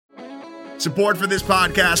Support for this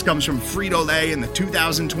podcast comes from Frito-Lay and the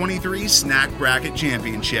 2023 Snack Bracket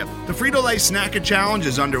Championship. The Frito-Lay Snack-A Challenge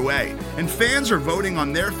is underway, and fans are voting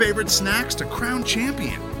on their favorite snacks to crown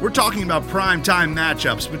champion. We're talking about prime-time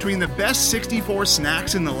matchups between the best 64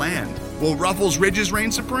 snacks in the land. Will Ruffles Ridges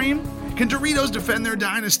reign supreme? Can Doritos defend their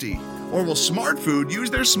dynasty? Or will Smart Food use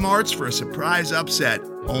their smarts for a surprise upset?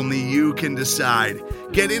 Only you can decide.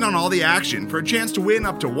 Get in on all the action for a chance to win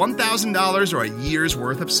up to $1,000 or a year's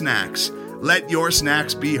worth of snacks. Let your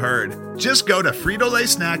snacks be heard. Just go to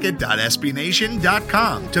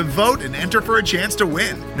fritolaysnacket.sbnation.com to vote and enter for a chance to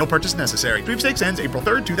win. No purchase necessary. Sweepstakes ends April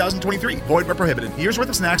 3rd, 2023. Void where prohibited. Year's worth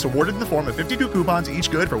of snacks awarded in the form of 52 coupons, each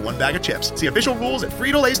good for one bag of chips. See official rules at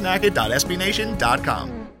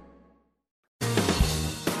fritolaysnacket.sbnation.com.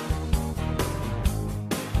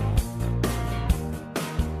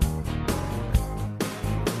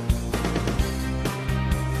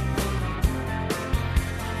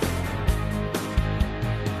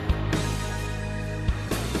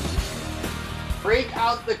 Break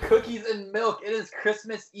out the cookies and milk. It is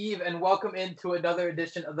Christmas Eve, and welcome into another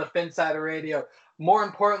edition of the Phinsider Radio. More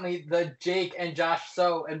importantly, the Jake and Josh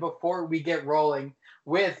So. And before we get rolling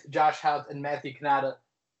with Josh House and Matthew Kanata,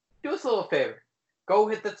 do us a little favor. Go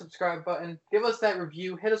hit the subscribe button. Give us that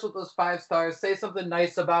review. Hit us with those 5 stars. Say something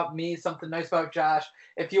nice about me, something nice about Josh.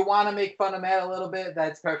 If you want to make fun of Matt a little bit,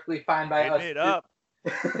 that's perfectly fine by us. Hit it up.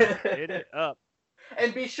 Hit it up.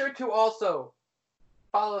 And be sure to also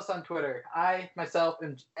follow us on Twitter. I, myself,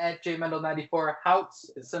 am at jmendel94. Houtz,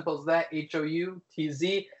 as simple as that,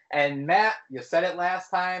 Houtz. And Matt, you said it last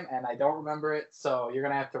time, and I don't remember it, so you're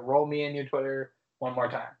going to have to roll me in your Twitter one more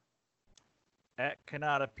time. At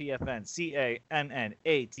Kanata PFN.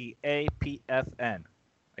 CANNATAPFN.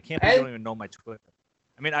 I can't believe you don't even know my Twitter.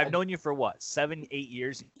 I mean, I've known you for what, 7-8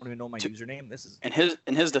 years? You don't even know my username? This is in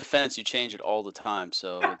his defense, you change it all the time,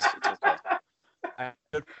 so it's okay. I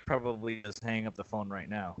should probably just hang up the phone right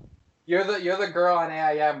now. You're the girl on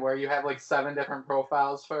AIM where you have like 7 different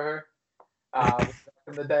profiles for her.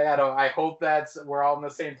 In the day, I hope we're all in the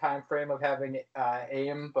same time frame of having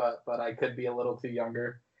AIM, but I could be a little too young.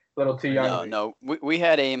 No, we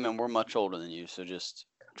had AIM and we're much older than you, so just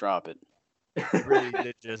drop it. He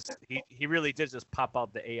really did just pop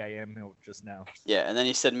out the AIM just now. Yeah, and then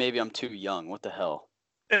he said maybe I'm too young. What the hell?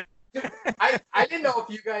 I didn't know if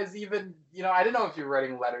you guys even, I didn't know if you were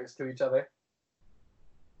writing letters to each other.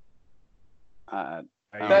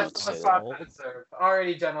 That's the spot that it served.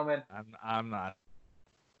 Alrighty, gentlemen. I'm not.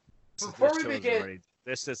 Before we begin,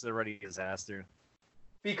 this is already a disaster.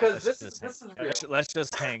 Because this is real. Let's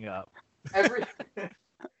just hang up.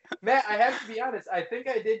 Matt, I have to be honest. I think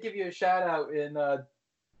I did give you a shout out in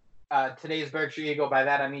today's Berkshire Eagle. By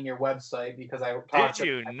that I mean your website, because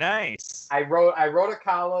Nice. I wrote a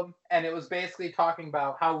column, and it was basically talking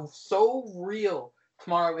about how so real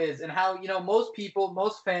tomorrow is, and how most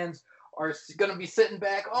fans are going to be sitting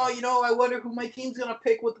back. Oh, I wonder who my team's going to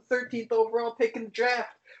pick with the 13th overall pick in the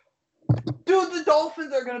draft. Dude, the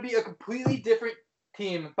Dolphins are going to be a completely different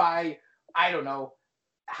team by, I don't know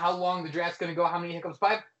how long the draft's going to go, how many hiccups.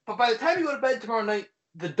 But by the time you go to bed tomorrow night,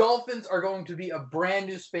 the Dolphins are going to be a brand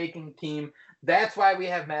new spanking team. That's why we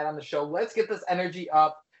have Matt on the show. Let's get this energy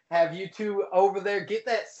up. Have you two over there. Get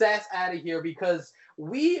that sass out of here, because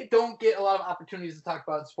we don't get a lot of opportunities to talk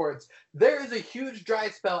about sports. There is a huge dry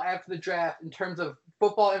spell after the draft in terms of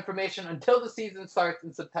football information until the season starts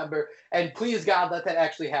in September. And please, God, let that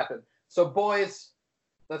actually happen. So, boys,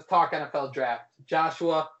 let's talk NFL draft.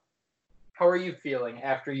 Joshua, how are you feeling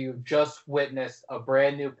after you just witnessed a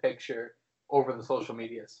brand new picture over the social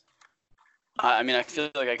medias? I mean, I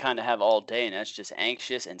feel like I kind of have all day, and that's just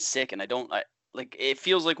anxious and sick. And it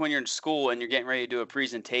feels like when you're in school and you're getting ready to do a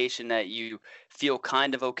presentation that you feel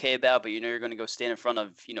kind of okay about, but you're going to go stand in front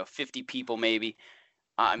of 50 people maybe.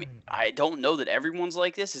 I mean, I don't know that everyone's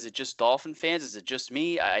like this. Is it just Dolphin fans? Is it just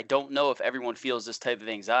me? I don't know if everyone feels this type of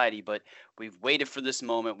anxiety, but we've waited for this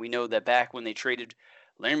moment. We know that back when they traded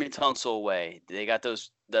Larry Tunsil away, they got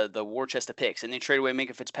the war chest of picks, and they traded away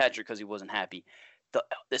Minka Fitzpatrick because he wasn't happy.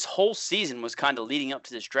 This whole season was kind of leading up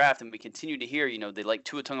to this draft, and we continue to hear, they like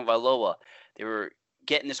Tua Tagovailoa. They were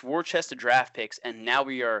getting this war chest of draft picks, and now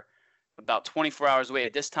we are about 24 hours away.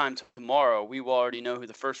 At this time tomorrow, we will already know who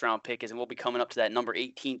the first-round pick is, and we'll be coming up to that number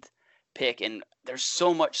 18th pick. And there's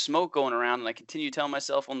so much smoke going around, and I continue to tell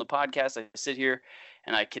myself on the podcast, I sit here,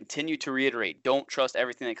 and I continue to reiterate, don't trust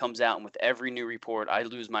everything that comes out. And with every new report, I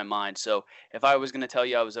lose my mind. So if I was going to tell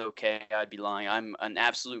you I was okay, I'd be lying. I'm an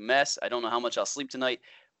absolute mess. I don't know how much I'll sleep tonight.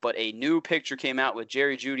 But a new picture came out with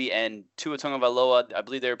Jerry Jeudy and Tua Tagovailoa. I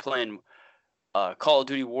believe they were playing Call of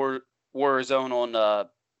Duty Warzone on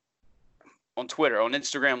on Twitter. On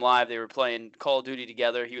Instagram Live, they were playing Call of Duty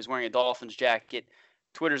together. He was wearing a Dolphins jacket.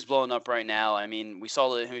 Twitter's blowing up right now. I mean, we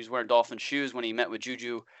saw that he was wearing Dolphins shoes when he met with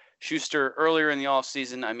Juju Schuster earlier in the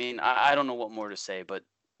offseason. I mean, I don't know what more to say, but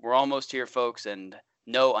we're almost here, folks, and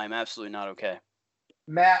no, I'm absolutely not okay.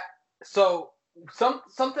 Matt, so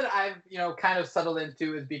something I've, kind of settled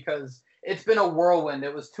into is because it's been a whirlwind.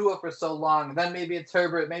 It was Tua for so long. Then maybe it's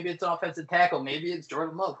Herbert. Maybe it's an offensive tackle. Maybe it's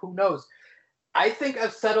Jordan Love. Who knows? I think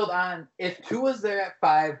I've settled on if Tua's there at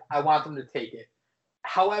 5, I want them to take it.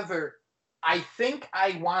 However, I think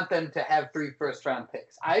I want them to have 3 first-round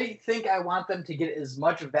picks. I think I want them to get as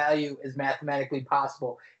much value as mathematically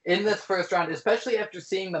possible in this first round, especially after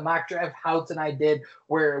seeing the mock draft Houts and I did,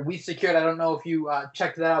 where we secured, I don't know if you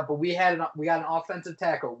checked that out, but we got an offensive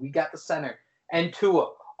tackle, we got the center, and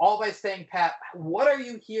Tua, all by staying pat. What are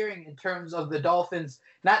you hearing in terms of the Dolphins,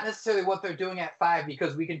 not necessarily what they're doing at 5,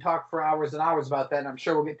 because we can talk for hours and hours about that, and I'm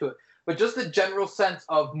sure we'll get to it, but just the general sense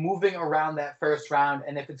of moving around that first round,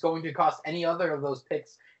 and if it's going to cost any other of those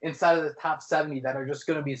picks inside of the top 70 that are just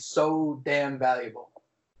going to be so damn valuable.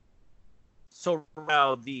 So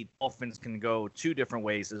now the Dolphins can go 2 different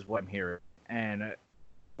ways is what I'm hearing. And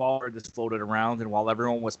while this floated around and while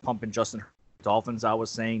everyone was pumping Justin Dolphins, I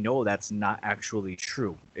was saying, no, that's not actually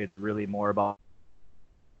true. It's really more about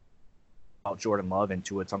Jordan Love and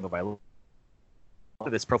Tua Tagovailoa.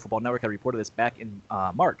 This Pro Football Network had reported this back in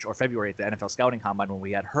March or February at the NFL Scouting Combine when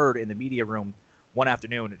we had heard in the media room one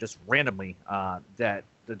afternoon, just randomly, that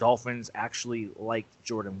the Dolphins actually liked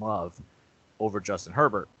Jordan Love over Justin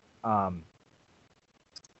Herbert.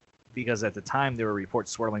 Because at the time there were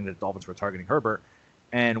reports swirling that the Dolphins were targeting Herbert.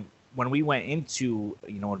 And when we went into,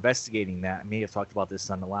 investigating that, I may have talked about this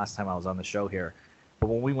on the last time I was on the show here, but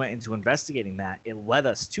when we went into investigating that, it led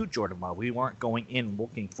us to Jordan Love. We weren't going in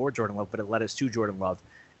looking for Jordan Love, but it led us to Jordan Love.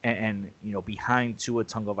 And behind Tua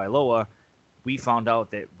Tagovailoa, we found out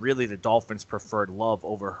that really the Dolphins preferred Love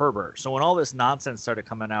over Herbert. So when all this nonsense started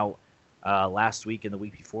coming out last week and the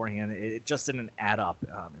week beforehand, it just didn't add up.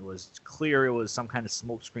 It was clear it was some kind of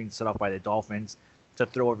smokescreen set up by the Dolphins to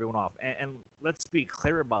throw everyone off. And let's be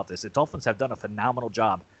clear about this. The Dolphins have done a phenomenal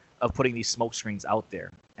job of putting these smokescreens out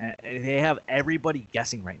there. And they have everybody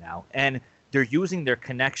guessing right now. And they're using their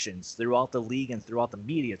connections throughout the league and throughout the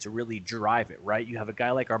media to really drive it, right? You have a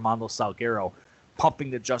guy like Armando Salguero pumping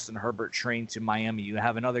the Justin Herbert train to Miami. You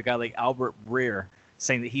have another guy like Albert Breer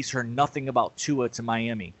saying that he's heard nothing about Tua to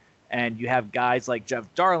Miami. And you have guys like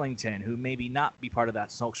Jeff Darlington, who maybe not be part of that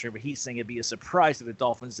smokescreen, but he's saying it'd be a surprise if the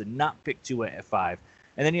Dolphins did not pick Tua at 5.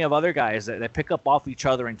 And then you have other guys that pick up off each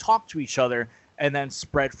other and talk to each other and then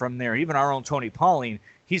spread from there. Even our own Tony Pauline,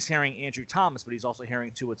 he's hearing Andrew Thomas, but he's also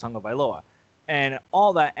hearing Tua Tagovailoa. And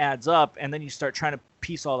all that adds up, and then you start trying to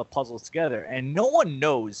piece all the puzzles together. And no one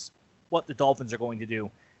knows what the Dolphins are going to do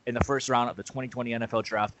in the first round of the 2020 NFL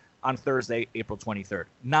Draft on Thursday, April 23rd.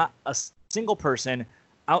 Not a single person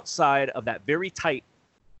outside of that very tight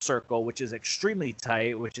circle, which is extremely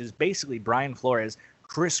tight, which is basically Brian Flores,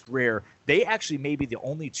 Chris Greer. They actually may be the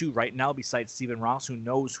only 2 right now besides Stephen Ross who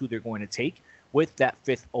knows who they're going to take with that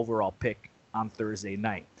 5th overall pick on Thursday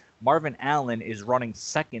night. Marvin Allen is running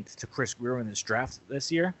second to Chris Greer in this draft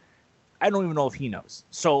this year. I don't even know if he knows.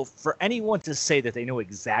 So for anyone to say that they know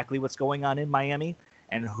exactly what's going on in Miami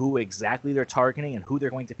and who exactly they're targeting and who they're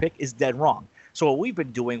going to pick is dead wrong. So what we've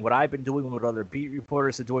been doing, what I've been doing, what other beat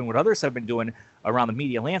reporters are doing, what others have been doing around the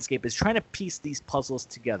media landscape is trying to piece these puzzles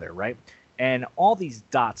together, right? And all these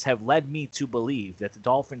dots have led me to believe that the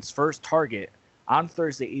Dolphins' first target on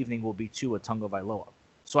Thursday evening will be Tua Tagovailoa.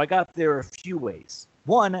 So I got there a few ways.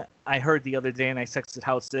 One, I heard the other day, and I texted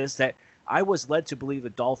House this, that I was led to believe the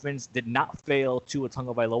Dolphins did not fail Tua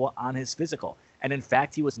Tagovailoa on his physical. And in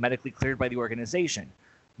fact, he was medically cleared by the organization.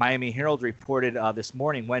 Miami Herald reported this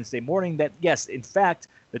morning, Wednesday morning, that yes, in fact,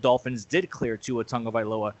 the Dolphins did clear Tua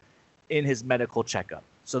Tagovailoa in his medical checkup.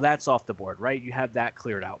 So that's off the board, right? You have that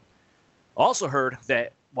cleared out. Also heard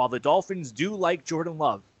that while the Dolphins do like Jordan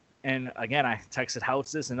Love, and again, I texted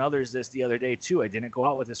House this and others this the other day too. I didn't go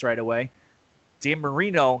out with this right away. Dan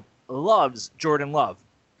Marino loves Jordan Love.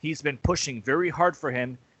 He's been pushing very hard for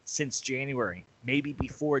him since January, maybe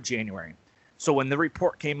before January. So when the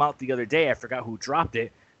report came out the other day, I forgot who dropped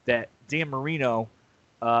it, that Dan Marino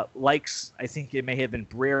likes, I think it may have been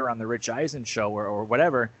Breer on the Rich Eisen show or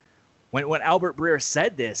whatever. When Albert Breer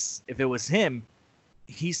said this, if it was him,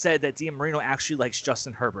 he said that Dan Marino actually likes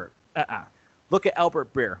Justin Herbert. Look at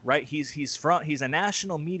Albert Breer, right? He's a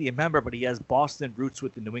national media member, but he has Boston roots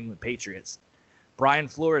with the New England Patriots. Brian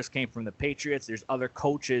Flores came from the Patriots. There's other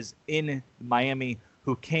coaches in Miami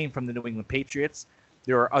who came from the New England Patriots.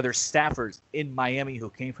 There are other staffers in Miami who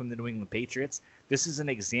came from the New England Patriots. This is an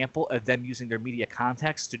example of them using their media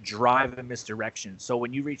contacts to drive a misdirection. So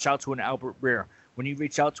when you reach out to an Albert Breer, when you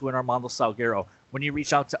reach out to an Armando Salguero, when you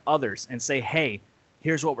reach out to others and say, hey,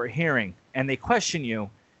 here's what we're hearing, and they question you,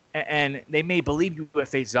 and they may believe you at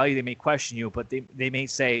face value, they may question you, but they may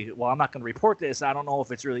say, well, I'm not going to report this. I don't know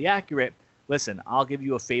if it's really accurate. Listen, I'll give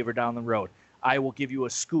you a favor down the road. I will give you a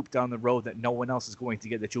scoop down the road that no one else is going to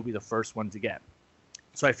get, that you'll be the first one to get.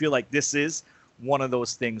 So I feel like this is one of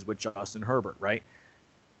those things with Justin Herbert, right?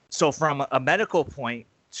 So from a medical point,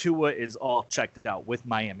 Tua is all checked out with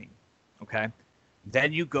Miami, okay?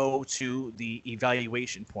 Then you go to the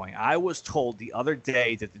evaluation point. I was told the other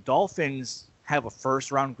day that the Dolphins have a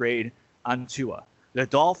first-round grade on Tua. The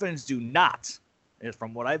Dolphins do not,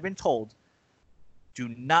 from what I've been told, do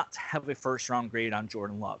not have a first-round grade on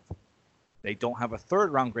Jordan Love. They don't have a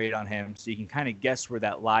third-round grade on him, so you can kind of guess where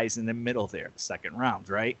that lies in the middle there, the second round,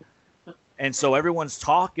 right? And so everyone's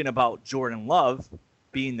talking about Jordan Love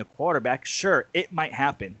being the quarterback. Sure, it might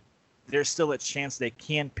happen. There's still a chance they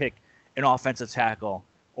can pick an offensive tackle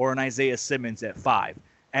or an Isaiah Simmons at 5,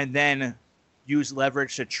 and then use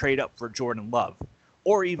leverage to trade up for Jordan Love,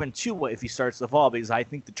 or even Tua if he starts to fall, because I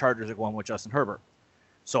think the Chargers are going with Justin Herbert.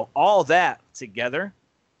 So all that together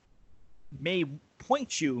may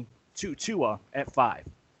point you to Tua at 5.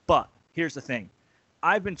 But here's the thing.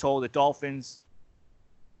 I've been told that Dolphins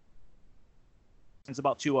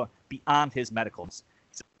about Tua beyond his medicals.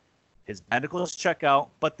 His medicals check out,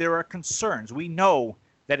 but there are concerns. We know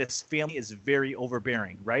that his family is very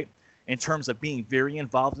overbearing, right? In terms of being very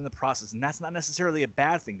involved in the process. And that's not necessarily a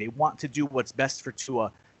bad thing. They want to do what's best for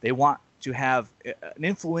Tua. They want to have an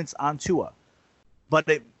influence on Tua. But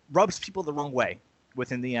it rubs people the wrong way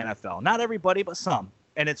within the NFL. Not everybody, but some.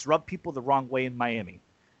 And it's rubbed people the wrong way in Miami.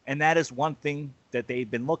 And that is one thing that they've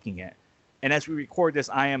been looking at. And as we record this,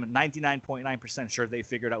 I am 99.9% sure they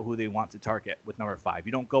figured out who they want to target with number 5.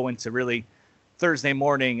 You don't go into really Thursday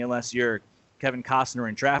morning unless you're Kevin Costner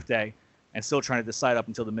in draft day and still trying to decide up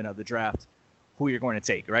until the minute of the draft who you're going to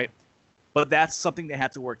take, right? But that's something they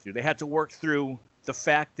had to work through. They had to work through the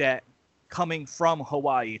fact that coming from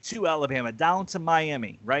Hawaii to Alabama down to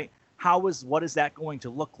Miami, right? What is that going to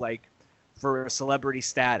look like for a celebrity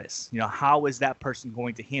status? You know, how is that person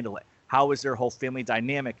going to handle it? How is their whole family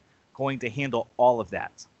dynamic going to handle all of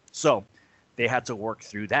that? So they had to work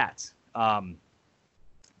through that.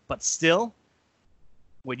 But still,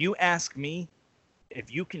 when you ask me if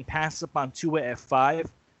you can pass up on Tua at 5,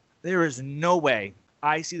 there is no way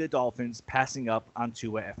I see the Dolphins passing up on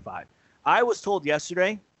Tua at 5. I was told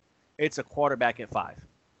yesterday it's a quarterback at 5.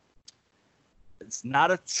 It's not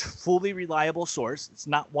a fully reliable source. It's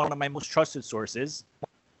not one of my most trusted sources,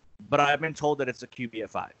 but I've been told that it's a QB at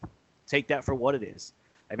 5. Take that for what it is.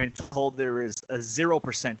 I've been told there is a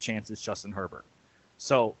 0% chance it's Justin Herbert.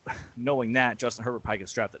 So knowing that, Justin Herbert probably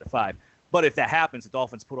gets drafted at 5. But if that happens, the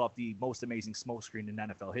Dolphins put off the most amazing smokescreen in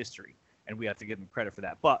NFL history, and we have to give them credit for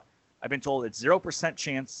that. But I've been told it's 0%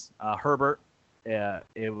 chance Herbert.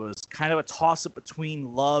 It was kind of a toss-up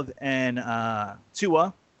between Love and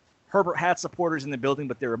Tua. Herbert had supporters in the building,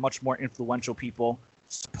 but there were much more influential people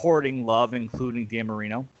supporting Love, including Dan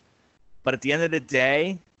Marino. But at the end of the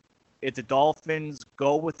day, if the Dolphins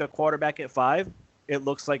go with the quarterback at 5, it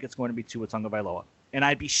looks like it's going to be Tua Tagovailoa. And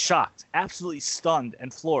I'd be shocked, absolutely stunned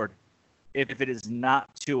and floored if it is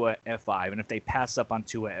not Tua at 5, and if they pass up on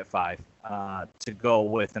Tua at 5 to go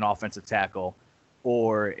with an offensive tackle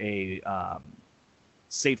or a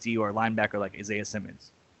safety or linebacker like Isaiah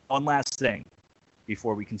Simmons. One last thing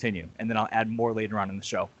before we continue, and then I'll add more later on in the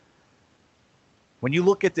show. When you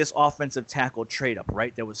look at this offensive tackle trade-up,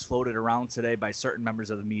 right, that was floated around today by certain members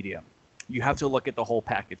of the media, you have to look at the whole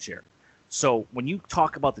package here. So when you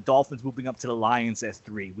talk about the Dolphins moving up to the Lions at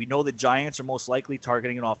 3, we know the Giants are most likely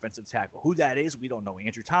targeting an offensive tackle. Who that is, we don't know.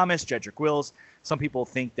 Andrew Thomas, Jedrick Wills. Some people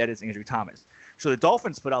think that it's Andrew Thomas. So the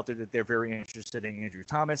Dolphins put out there that they're very interested in Andrew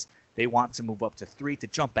Thomas. They want to move up to 3 to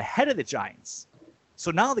jump ahead of the Giants. So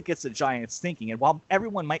now that gets the Giants thinking. And while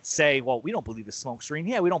everyone might say, well, we don't believe the smoke screen.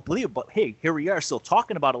 Yeah, we don't believe it. But, hey, here we are still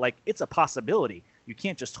talking about it like it's a possibility. You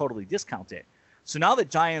can't just totally discount it. So now the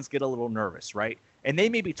Giants get a little nervous, right? And they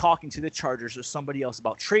may be talking to the Chargers or somebody else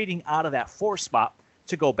about trading out of that 4 spot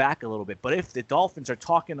to go back a little bit. But if the Dolphins are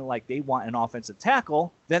talking like they want an offensive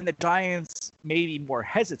tackle, then the Giants may be more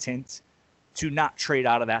hesitant to not trade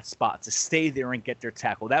out of that spot, to stay there and get their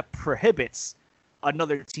tackle. That prohibits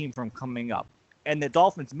another team from coming up. And the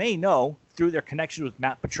Dolphins may know through their connection with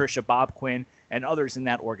Matt Patricia, Bob Quinn, and others in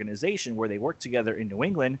that organization where they work together in New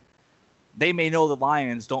England, they may know the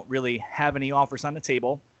Lions don't really have any offers on the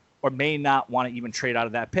table or may not want to even trade out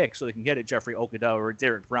of that pick so they can get a Jeffrey Okudah or a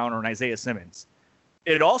Derek Brown or an Isaiah Simmons.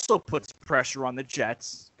 It also puts pressure on the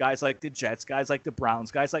Jets, guys like the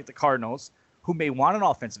Browns, guys like the Cardinals, who may want an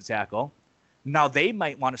offensive tackle. Now they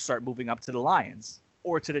might want to start moving up to the Lions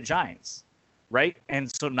or to the Giants, right?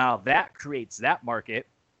 And so now that creates that market,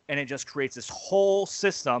 and it just creates this whole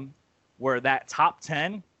system where that top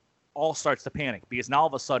 10 all starts to panic, because now all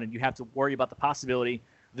of a sudden you have to worry about the possibility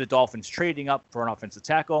of the Dolphins trading up for an offensive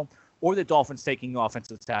tackle or the Dolphins taking the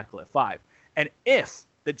offensive tackle at 5. And if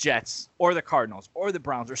the Jets or the Cardinals or the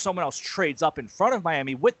Browns or someone else trades up in front of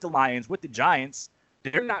Miami with the Lions, with the Giants,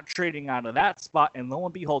 they're not trading out of that spot. And lo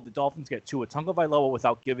and behold, the Dolphins get Tua Tagovailoa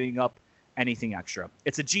without giving up anything extra.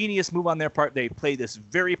 It's a genius move on their part. They play this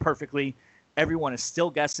very perfectly. Everyone is still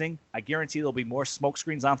guessing. I guarantee there'll be more smoke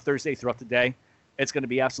screens on Thursday throughout the day. It's going to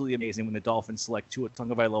be absolutely amazing when the Dolphins select Tua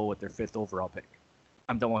Tagovailoa with their 5th overall pick.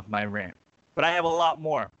 I'm done with my rant. But I have a lot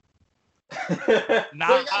more.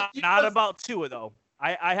 Not about Tua, though.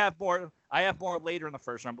 I have more later in the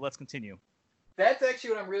first round, but let's continue. That's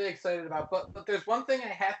actually what I'm really excited about. But there's one thing I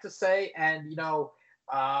have to say, and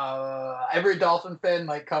every Dolphin fan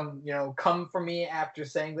might come for me after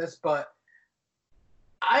saying this, but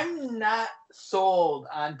I'm not sold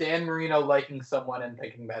on Dan Marino liking someone and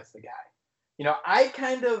thinking that's the guy. I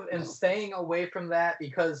kind of am staying away from that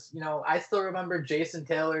because, I still remember Jason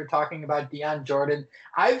Taylor talking about Deion Jordan.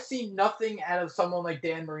 I've seen nothing out of someone like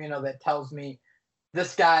Dan Marino that tells me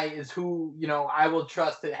this guy is who, I will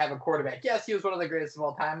trust to have a quarterback. Yes, he was one of the greatest of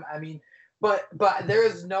all time. I mean, but there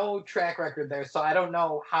is no track record there. So I don't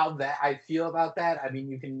know how that I feel about that. I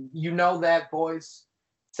mean, that voice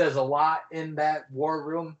says a lot in that war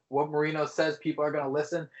room. What Marino says, people are going to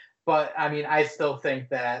listen. But I mean, I still think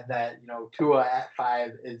that Tua at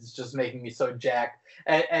 5 is just making me so jacked.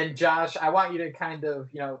 And Josh, I want you to kind of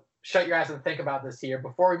shut your eyes and think about this here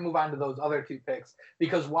before we move on to those other 2 picks,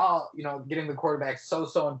 because while getting the quarterback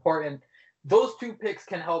so important, those 2 picks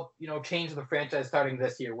can help change the franchise starting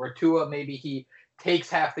this year. Where Tua, maybe he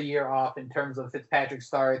takes half the year off in terms of Fitzpatrick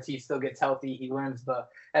starts, he still gets healthy, he learns the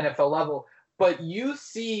NFL level. But you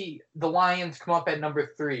see the Lions come up at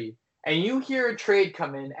number 3. And you hear a trade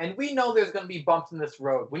come in, and we know there's going to be bumps in this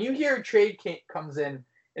road. When you hear a trade comes in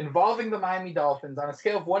involving the Miami Dolphins on a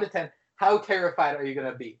scale of 1 to 10, how terrified are you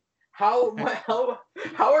going to be? How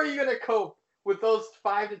are you going to cope with those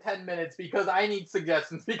 5 to 10 minutes? Because I need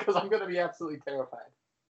suggestions, because I'm going to be absolutely terrified.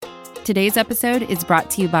 Today's episode is brought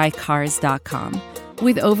to you by Cars.com.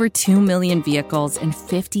 With over 2 million vehicles and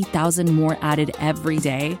 50,000 more added every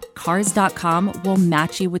day, Cars.com will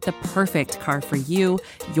match you with the perfect car for you,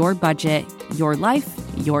 your budget, your life,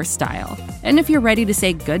 your style. And if you're ready to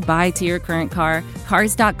say goodbye to your current car,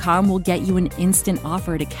 Cars.com will get you an instant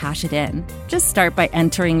offer to cash it in. Just start by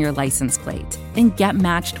entering your license plate and get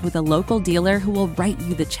matched with a local dealer who will write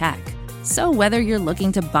you the check. So whether you're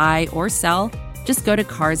looking to buy or sell, just go to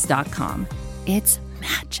Cars.com. It's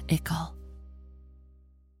magical.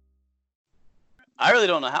 I really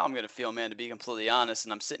don't know how I'm going to feel, man, to be completely honest.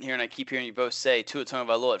 And I'm sitting here and I keep hearing you both say Tua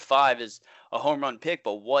Tagovailoa at 5 is a home run pick.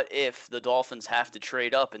 But what if the Dolphins have to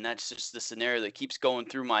trade up? And that's just the scenario that keeps going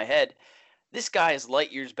through my head. This guy is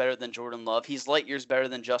light years better than Jordan Love. He's light years better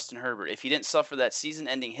than Justin Herbert. If he didn't suffer that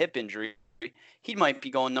season-ending hip injury, he might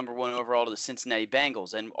be going number 1 overall to the Cincinnati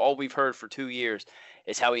Bengals. And all we've heard for 2 years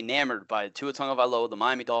is how enamored by Tua Tagovailoa, the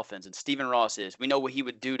Miami Dolphins, and Stephen Ross is. We know what he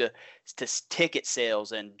would do to ticket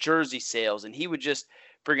sales and jersey sales, and he would just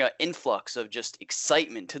bring an influx of just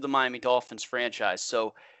excitement to the Miami Dolphins franchise.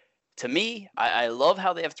 So, to me, I love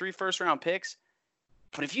how they have 3 first-round picks,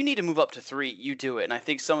 but if you need to move up to 3, you do it. And I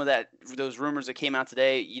think some of those rumors that came out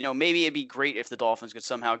today, maybe it'd be great if the Dolphins could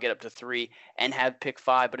somehow get up to 3 and have pick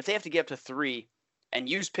 5. But if they have to get up to 3 and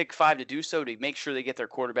use pick 5 to do so, to make sure they get their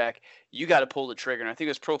quarterback, you got to pull the trigger. And I think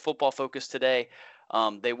it was Pro Football Focus today.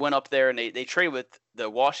 They went up there and they traded with the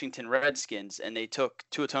Washington Redskins, and they took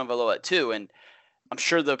Tua Tagovailoa at 2. And I'm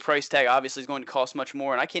sure the price tag obviously is going to cost much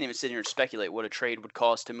more. And I can't even sit here and speculate what a trade would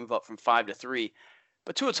cost to move up from 5 to 3.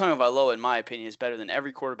 But Tua Tagovailoa, in my opinion, is better than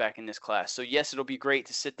every quarterback in this class. So, yes, it'll be great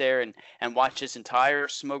to sit there and watch this entire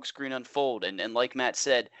smokescreen unfold. And like Matt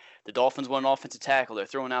said, the Dolphins want an offensive tackle. They're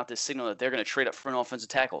throwing out this signal that they're going to trade up for an offensive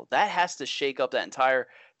tackle. That has to shake up that entire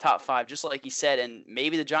top 5, just like he said. And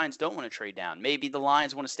maybe the Giants don't want to trade down. Maybe the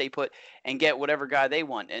Lions want to stay put and get whatever guy they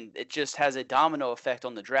want. And it just has a domino effect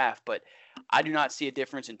on the draft. But I do not see a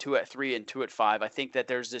difference in 2 at 3 and 2 at 5. I think that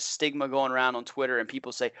there's this stigma going around on Twitter, and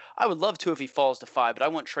people say, I would love to if he falls to 5, but I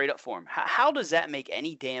won't trade up for him. How does that make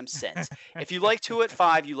any damn sense? If you like 2 at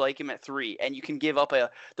 5, you like him at 3, and you can give up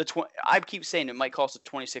I keep saying it might cost a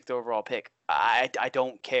 26th overall pick. I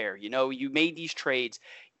don't care. You made these trades.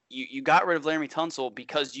 you got rid of Laramie Tunsil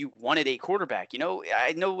because you wanted a quarterback. You know,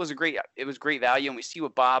 I know it was great value, and we see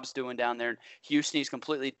what Bob's doing down there in Houston. He's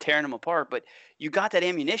completely tearing them apart. But you got that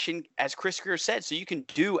ammunition, as Chris Greer said, so you can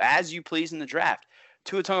do as you please in the draft.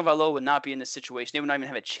 Tua Tagovailoa would not be in this situation. They would not even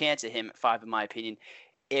have a chance at him at 5, in my opinion,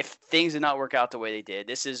 if things did not work out the way they did.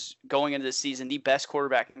 This is, going into the season, the best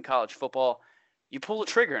quarterback in college football. You pull the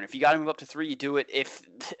trigger, and if you got to move up to 3, you do it. If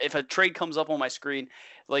a trade comes up on my screen,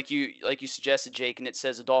 like you suggested, Jake, and it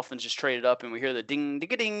says the Dolphins just traded up, and we hear the ding, ding,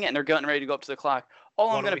 ding, and they're getting ready to go up to the clock.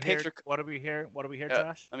 I'm going to pick. What do we hear?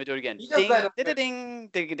 Josh? Let me do it again. Ding, ding, ding,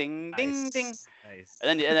 ding, ding, ding, ding. Nice.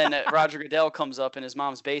 And then Roger Goodell comes up in his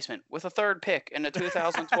mom's basement with a 3rd pick in the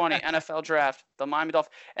 2020 NFL Draft, the Miami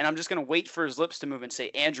Dolphins. And I'm just going to wait for his lips to move and say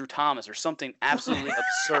Andrew Thomas or something absolutely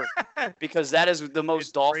absurd, because that is the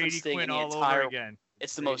most Dolphins thing in the entire.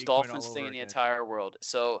 It's the most Dolphins thing in the entire world.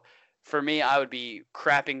 So for me, I would be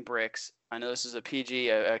crapping bricks. I know this is a PG,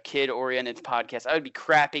 a kid-oriented podcast. I would be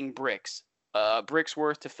crapping bricks. Bricks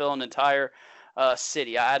worth to fill an entire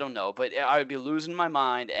city. I don't know, but I would be losing my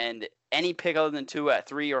mind. And any pick other than 2 at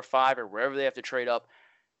 3 or 5 or wherever they have to trade up,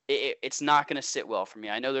 it's not going to sit well for me.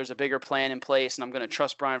 I know there's a bigger plan in place, and I'm going to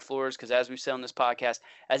trust Brian Flores because, as we said on this podcast,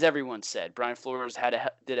 as everyone said, Brian Flores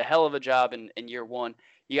did a hell of a job in year 1.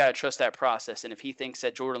 You got to trust that process. And if he thinks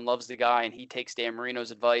that Jordan Love's the guy and he takes Dan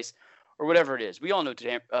Marino's advice or whatever it is, we all know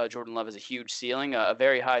Jordan Love has a huge ceiling, a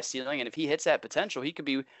very high ceiling. And if he hits that potential, he could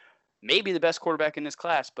be maybe the best quarterback in this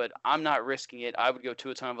class, but I'm not risking it. I would go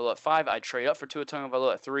Tua Tagovailoa at 5. I'd trade up for Tua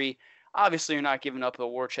Tagovailoa at 3. Obviously, you're not giving up the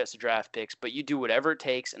war chest of draft picks, but you do whatever it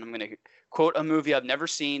takes. And I'm going to quote a movie I've never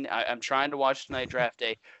seen. I'm trying to watch tonight, draft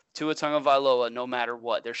day. Tua Tagovailoa, no matter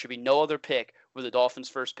what. There should be no other pick with the Dolphins'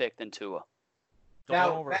 first pick than Tua.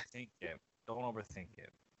 Don't overthink it.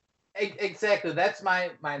 Exactly. That's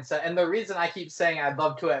my mindset. And the reason I keep saying I'd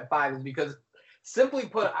love Tua at 5 is because, simply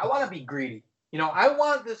put, I want to be greedy. You know, I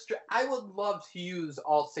would love to use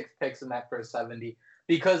all 6 picks in that first 70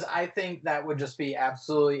 because I think that would just be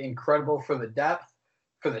absolutely incredible for the depth,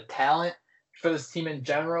 for the talent, for this team in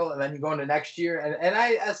general. And then you go into next year. And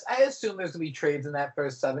I assume there's going to be trades in that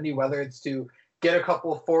first 70, whether it's to get a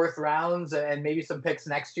couple of 4th rounds and maybe some picks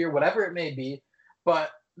next year, whatever it may be.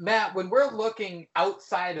 But, Matt, when we're looking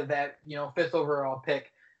outside of that, 5th overall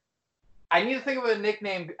pick, I need to think of a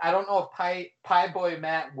nickname. I don't know if Pie Boy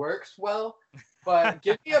Matt works well, but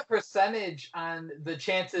give me a percentage on the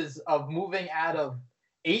chances of moving out of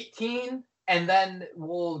 18, and then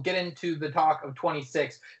we'll get into the talk of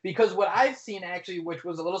 26. Because what I've seen, actually, which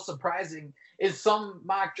was a little surprising, is some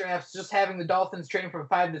mock drafts just having the Dolphins trading from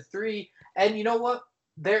 5 to 3. And you know what?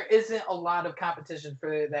 There isn't a lot of competition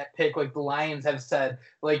for that pick, like the Lions have said,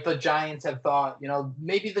 like the Giants have thought.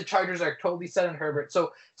 Maybe the Chargers are totally set on Herbert.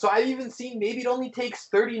 So I've even seen maybe it only takes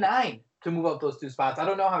 39 to move up those 2 spots. I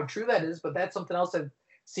don't know how true that is, but that's something else I've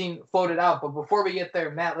seen floated out. But before we get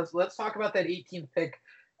there, Matt, let's talk about that 18th pick.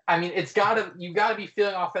 I mean, you got to be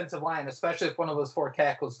feeling offensive line, especially if one of those 4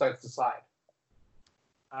 tackles starts to slide.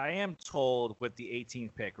 I am told with the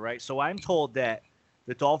 18th pick, right? So I'm told that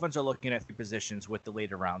the Dolphins are looking at 3 positions with the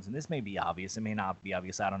later rounds, and this may be obvious. It may not be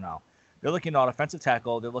obvious. I don't know. They're looking at offensive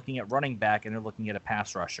tackle, they're looking at running back, and they're looking at a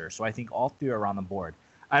pass rusher. So I think all 3 are on the board.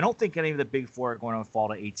 I don't think any of the big 4 are going to fall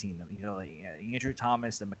to 18. Andrew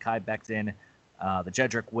Thomas, the Mekhi Becton, the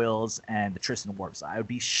Jedrick Wills, and the Tristan Wirfs. I would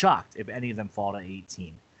be shocked if any of them fall to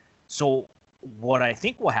 18. So what I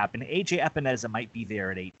think will happen, A.J. Epineza might be there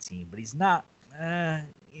at 18, but he's not.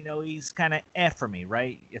 He's kind of for me,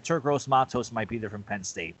 right? Yetur Gross-Matos might be there from Penn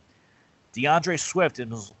State. DeAndre Swift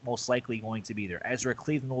is most likely going to be there. Ezra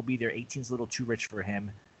Cleveland will be there. 18's a little too rich for him.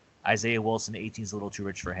 Isaiah Wilson, 18's a little too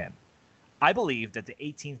rich for him. I believe that the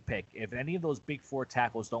 18th pick, if any of those big 4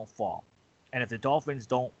 tackles don't fall, and if the Dolphins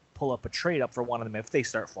don't pull up a trade up for one of them if they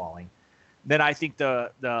start falling, then I think the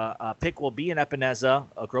pick will be an Epineza,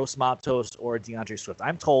 a Gross-Matos, or a DeAndre Swift.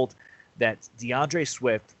 I'm told that DeAndre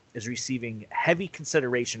Swift is receiving heavy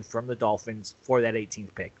consideration from the Dolphins for that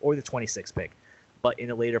 18th pick or the 26th pick, but in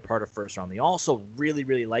the later part of first round. They also really,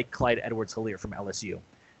 really like Clyde Edwards-Helaire from LSU.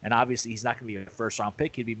 And obviously he's not going to be a first-round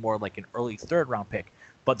pick. He'd be more like an early third-round pick.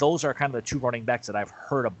 But those are kind of the 2 running backs that I've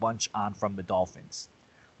heard a bunch on from the Dolphins.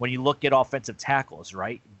 When you look at offensive tackles,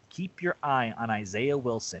 right, keep your eye on Isaiah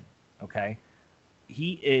Wilson, okay?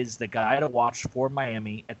 He is the guy to watch for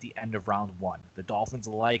Miami at the end of round 1. The Dolphins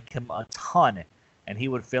like him a ton, and he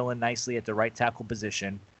would fill in nicely at the right tackle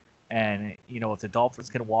position. And, if the Dolphins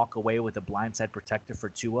can walk away with a blindside protector for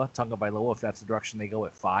Tua Tagovailoa, if that's the direction they go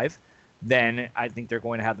at 5, then I think they're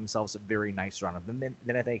going to have themselves a very nice run.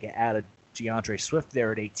 Then if they can add a DeAndre Swift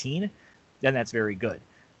there at 18, then that's very good.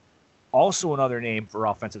 Also, another name for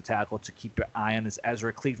offensive tackle to keep your eye on is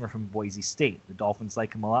Ezra Cleveland from Boise State. The Dolphins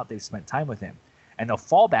like him a lot. They've spent time with him. And the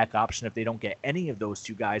fallback option, if they don't get any of those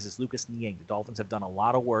two guys, is Lucas Niang. The Dolphins have done a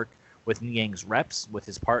lot of work with Niang's reps, with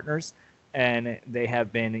his partners, and they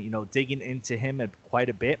have been, digging into him quite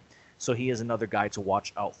a bit. So he is another guy to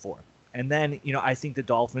watch out for. And then, I think the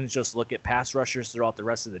Dolphins just look at pass rushers throughout the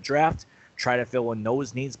rest of the draft, try to fill in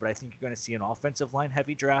those needs. But I think you're going to see an offensive line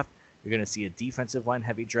heavy draft. You're going to see a defensive line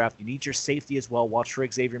heavy draft. You need your safety as well. Watch for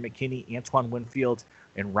Xavier McKinney, Antoine Winfield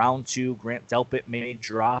in round 2. Grant Delpit may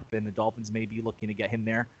drop, and the Dolphins may be looking to get him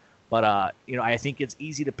there. But, I think it's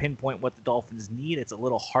easy to pinpoint what the Dolphins need. It's a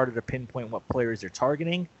little harder to pinpoint what players they're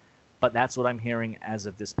targeting. But that's what I'm hearing as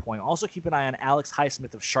of this point. Also keep an eye on Alex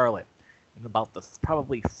Highsmith of Charlotte. In about the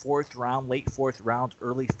probably 4th round, late 4th round,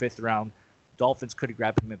 early 5th round. Dolphins could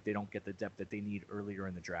grab him if they don't get the depth that they need earlier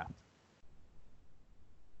in the draft.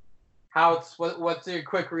 What's your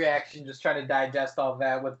quick reaction, just trying to digest all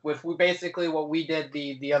that, with basically what we did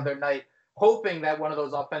the other night, hoping that one of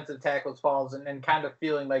those offensive tackles falls and kind of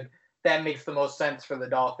feeling like that makes the most sense for the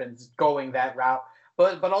Dolphins going that route.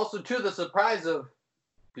 But also, too, the surprise of,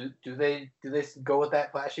 do they go with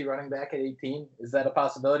that flashy running back at 18? Is that a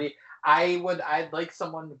possibility? I'd like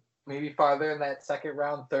someone maybe farther in that 2nd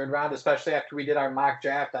round, 3rd round, especially after we did our mock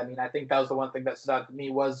draft. I mean, I think that was the one thing that stood out to me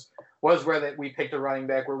was where we picked a running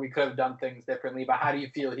back where we could have done things differently. But how do you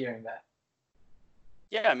feel hearing that?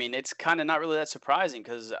 Yeah, I mean, it's kind of not really that surprising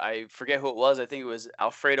because I forget who it was. I think it was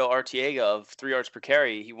Alfredo Arteaga of 3 yards per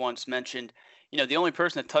carry. He once mentioned, the only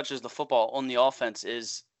person that touches the football on the offense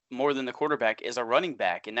is more than the quarterback is a running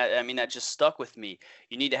back. And that just stuck with me.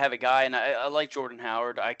 You need to have a guy, and I like Jordan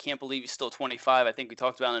Howard. I can't believe he's still 25. I think we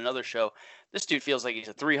talked about in another show. This dude feels like he's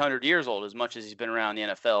 300 years old as much as he's been around the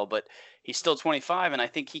NFL, but he's still 25, and I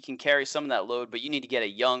think he can carry some of that load, but you need to get a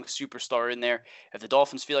young superstar in there. If the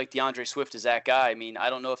Dolphins feel like DeAndre Swift is that guy, I mean, I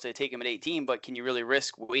don't know if they take him at 18, but can you really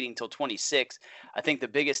risk waiting till 26? I think the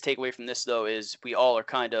biggest takeaway from this, though, is we all are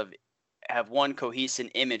kind of have one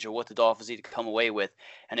cohesive image of what the Dolphins need to come away with,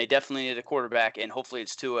 and they definitely need a quarterback, and hopefully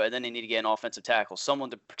it's Tua, and then they need to get an offensive tackle, someone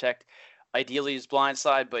to protect ideally his blind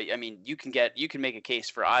side, but I mean, you can make a case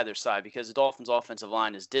for either side because the Dolphins' offensive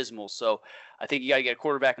line is dismal. So I think you got to get a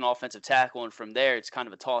quarterback and offensive tackle, and from there, it's kind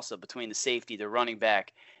of a toss-up between the safety, the running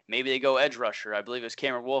back. Maybe they go edge rusher. I believe it was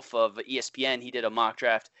Cameron Wolf of ESPN. He did a mock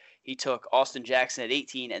draft. He took Austin Jackson at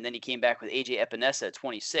 18, and then he came back with A.J. Epinesa at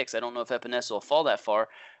 26. I don't know if Epinesa will fall that far,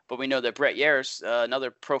 but we know that Brett Yaris,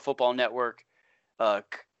 another Pro Football Network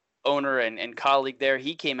owner and colleague there,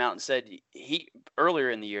 he came out and said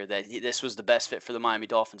earlier in the year that this was the best fit for the Miami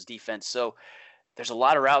Dolphins defense. So there's a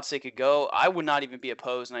lot of routes they could go. I would not even be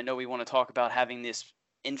opposed, and I know we want to talk about having this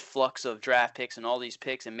influx of draft picks and all these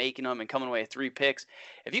picks and making them and coming away with 3 picks.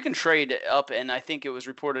 If you can trade up, and I think it was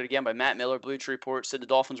reported again by Matt Miller, Bleacher Report, said the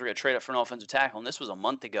Dolphins were going to trade up for an offensive tackle, and this was a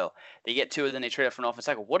month ago. They get 2, and then they trade up for an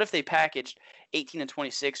offensive tackle. What if they packaged 18 and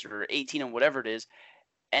 26 or 18 and whatever it is,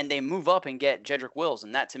 and they move up and get Jedrick Wills?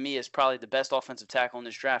 And that, to me, is probably the best offensive tackle in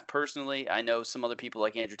this draft. Personally, I know some other people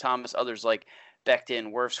like Andrew Thomas, others like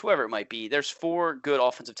Becton, Wirfs, whoever it might be. There's 4 good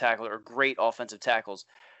offensive tackles or great offensive tackles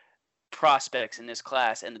prospects in this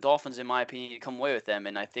class, and the Dolphins, in my opinion, need to come away with them.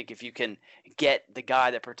 And I think if you can get the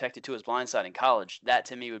guy that protected to his blindside in college, that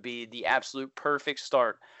to me would be the absolute perfect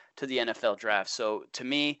start to the NFL draft. So to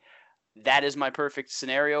me, that is my perfect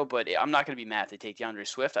scenario, but I'm not going to be mad if they take DeAndre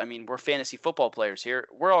Swift. I mean, we're fantasy football players here.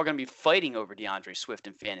 We're all going to be fighting over DeAndre Swift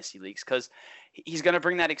in fantasy leagues because he's going to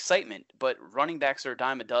bring that excitement. But running backs are a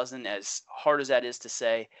dime a dozen, as hard as that is to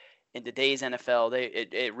say. In today's NFL,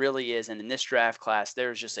 it really is. And in this draft class,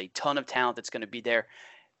 there's just a ton of talent that's going to be there.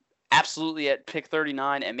 Absolutely at pick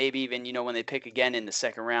 39, and maybe even, when they pick again in the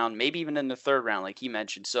 2nd round, maybe even in the 3rd round, like he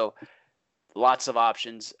mentioned. So lots of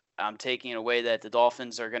options. I'm taking it away that the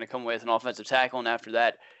Dolphins are going to come away with an offensive tackle, and after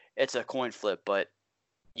that, it's a coin flip. But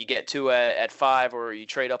you get 2 at 5, or you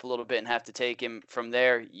trade up a little bit and have to take him from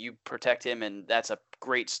there. You protect him, and that's a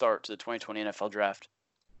great start to the 2020 NFL Draft.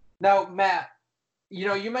 Now, Matt,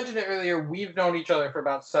 you mentioned it earlier. We've known each other for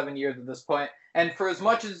about 7 years at this point. And for as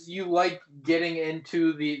much as you like getting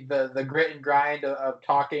into the grit and grind of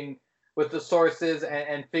talking with the sources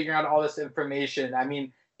and figuring out all this information, I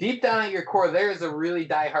mean, deep down at your core, there is a really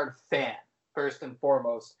diehard fan, first and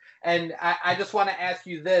foremost. And I just want to ask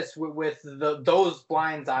you this, with those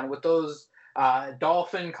blinds on, with those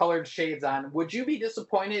dolphin-colored shades on, would you be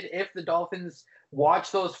disappointed if the Dolphins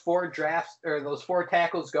watch those 4 drafts or those 4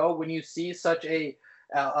 tackles go when you see such a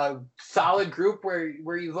a solid group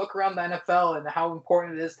where you look around the NFL and how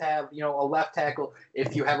important it is to have, a left tackle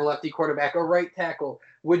if you have a lefty quarterback, a right tackle.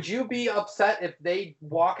 Would you be upset if they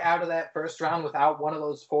walk out of that first round without one of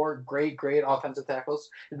those four great offensive tackles?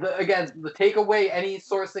 Take away any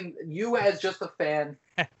sourcing. You as just a fan,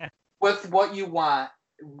 with what you want,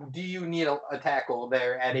 do you need a tackle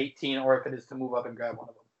there at 18, or if it is to move up and grab one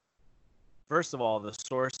of them? First of all, the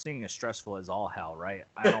sourcing is stressful as all hell, right?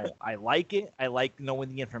 I like it. I like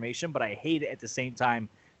knowing the information, but I hate it at the same time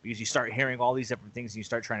because you start hearing all these different things and you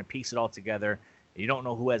start trying to piece it all together. You don't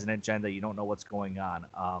know who has an agenda. You don't know what's going on.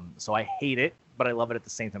 So I hate it, but I love it at the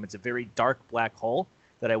same time. It's a very dark black hole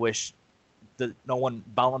that I wish no one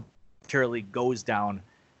voluntarily goes down,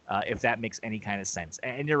 if that makes any kind of sense.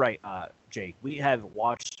 And you're right, Jake. We have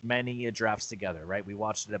watched many drafts together, right? We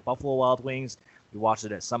watched it at Buffalo Wild Wings. We watched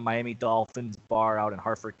it at some Miami Dolphins bar out in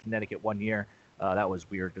Hartford, Connecticut one year. That was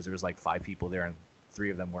weird because there was like 5 people there and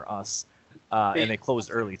 3 of them were us. And they closed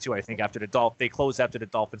early too. I think they closed after the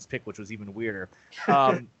Dolphins pick, which was even weirder.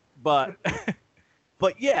 But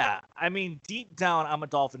yeah, I mean, deep down, I'm a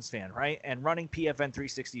Dolphins fan, right? And running PFN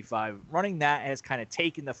 365, running that has kind of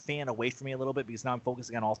taken the fan away from me a little bit because now I'm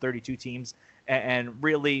focusing on all 32 teams. And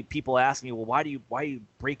really, people ask me, well, why are you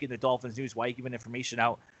breaking the Dolphins news? Why are you giving information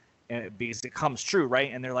out? Because it comes true,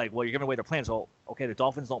 right? And they're like, well, you're giving away their plans. Well, okay, the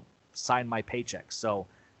Dolphins don't sign my paycheck, so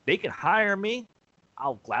they can hire me.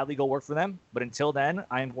 I'll gladly go work for them. But until then,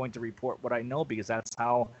 I am going to report what I know because that's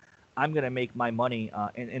how I'm going to make my money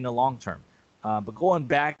in the long term. But going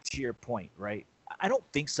back to your point, right? I don't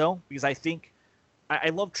think so because I think I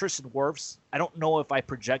love Tristan Wirfs. I don't know if I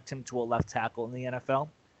project him to a left tackle in the NFL.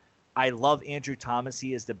 I love Andrew Thomas.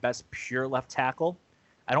 He is the best pure left tackle.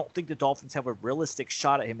 I don't think the Dolphins have a realistic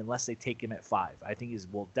shot at him unless they take him at 5. I think he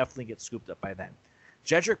will definitely get scooped up by then.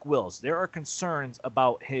 Jedrick Wills, there are concerns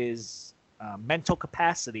about his mental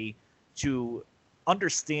capacity to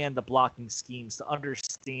understand the blocking schemes, to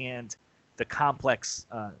understand the complex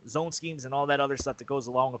zone schemes and all that other stuff that goes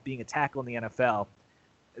along with being a tackle in the NFL.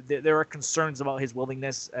 There are concerns about his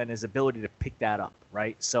willingness and his ability to pick that up,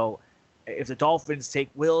 right? So if the Dolphins take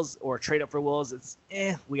Wills or trade up for Wills, it's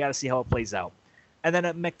we got to see how it plays out. And then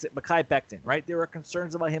at Mekhi Becton, right? There are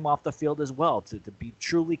concerns about him off the field as well, to be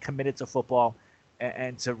truly committed to football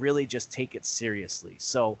and to really just take it seriously.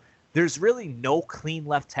 So there's really no clean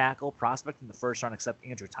left tackle prospect in the first round except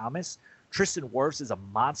Andrew Thomas. Tristan Wirfs is a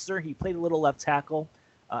monster. He played a little left tackle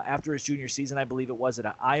after his junior season, I believe it was,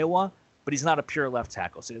 at Iowa, but he's not a pure left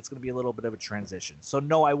tackle, so it's going to be a little bit of a transition. So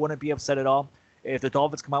no, I wouldn't be upset at all. If the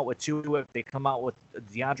Dolphins come out with 2, if they come out with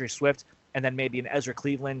DeAndre Swift and then maybe an Ezra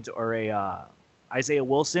Cleveland or a Isaiah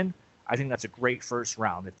Wilson, I think that's a great first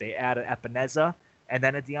round. If they add an Epineza and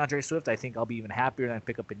then a DeAndre Swift, I think I'll be even happier than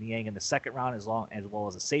pick up a Niang in the second round as well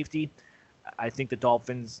as a safety. I think the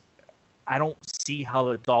Dolphins, I don't see how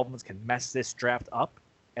the Dolphins can mess this draft up,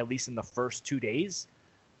 at least in the first 2 days.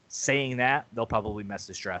 Saying that, they'll probably mess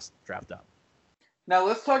this draft up. Now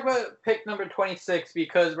let's talk about pick number 26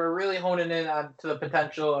 because we're really honing in on to the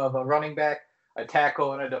potential of a running back, a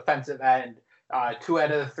tackle, and a defensive end. 2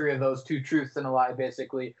 out of the 3 of those, 2 truths and a lie,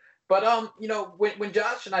 basically. But when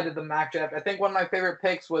Josh and I did the mock draft, I think one of my favorite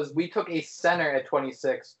picks was we took a center at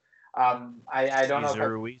 26. I don't know.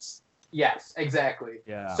 Ruiz. Yes, exactly.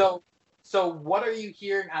 Yeah. So what are you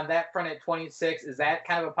hearing on that front at 26? Is that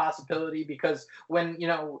kind of a possibility? Because when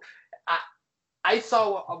I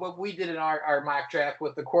saw what we did in our mock draft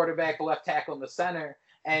with the quarterback, the left tackle, and the center.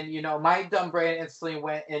 And, my dumb brain instantly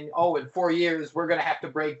went in 4 years, we're going to have to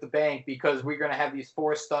break the bank because we're going to have these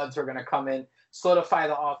 4 studs who are going to come in, solidify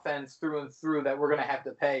the offense through and through that we're going to have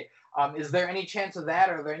to pay. Is there any chance of that?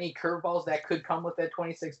 Are there any curveballs that could come with that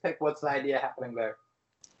 26 pick? What's the idea happening there?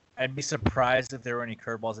 I'd be surprised if there were any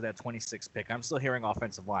curveballs at that 26 pick. I'm still hearing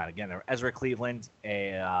offensive line. Again, Ezra Cleveland,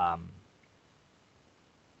 I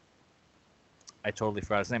totally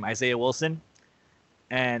forgot his name, Isaiah Wilson.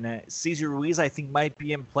 And Cesar Ruiz, I think, might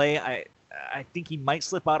be in play. I think he might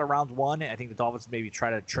slip out around 1. I think the Dolphins maybe try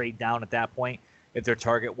to trade down at that point if their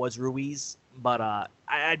target was Ruiz. But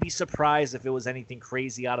I'd be surprised if it was anything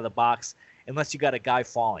crazy out of the box, unless you got a guy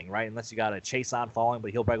falling, right? Unless you got a Chase on falling,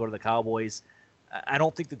 but he'll probably go to the Cowboys. I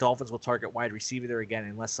don't think the Dolphins will target wide receiver there again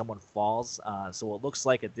unless someone falls. So it looks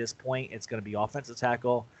like at this point it's going to be offensive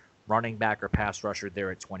tackle, running back, or pass rusher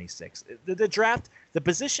there at 26. The draft, the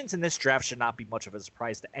positions in this draft should not be much of a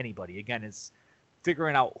surprise to anybody. Again, it's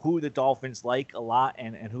figuring out who the Dolphins like a lot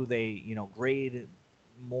and who they grade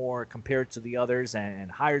more compared to the others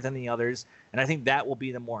and higher than the others. And I think that will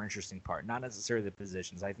be the more interesting part, not necessarily the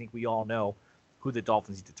positions. I think we all know who the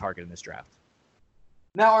Dolphins need to target in this draft.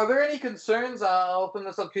 Now, are there any concerns? I'll open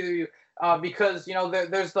this up to you because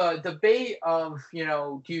there's the debate of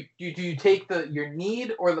do you take your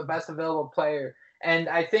need or the best available player? And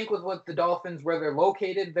I think with what the Dolphins, where they're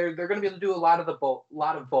located, they're going to be able to do a lot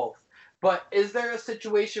of both. But is there a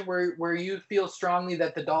situation where you feel strongly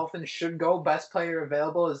that the Dolphins should go best player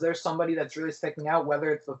available? Is there somebody that's really sticking out,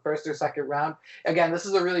 whether it's the first or second round? Again, this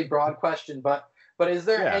is a really broad question, but is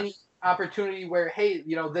there any opportunity where, hey,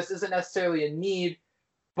 this isn't necessarily a need,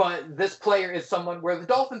 but this player is someone where the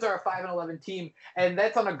Dolphins are a 5-11 team, and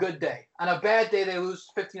that's on a good day. On a bad day, they lose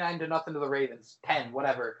 59-0 to the Ravens, 10,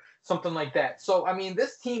 whatever, something like that. So, I mean,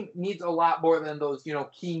 this team needs a lot more than those,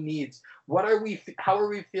 key needs. How are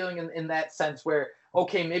we feeling in that sense where,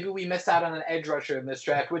 okay, maybe we miss out on an edge rusher in this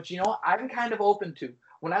draft, which, I'm kind of open to.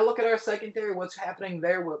 When I look at our secondary, what's happening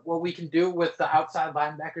there, what we can do with the outside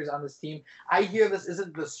linebackers on this team, I hear this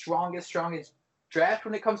isn't the strongest draft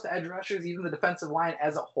when it comes to edge rushers, even the defensive line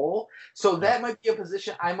as a whole. So that might be a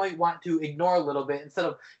position I might want to ignore a little bit instead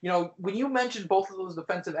of, when you mentioned both of those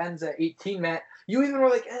defensive ends at 18, Matt, you even were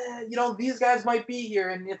like, these guys might be here,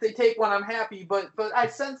 and if they take one, I'm happy. But I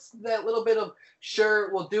sense that little bit of,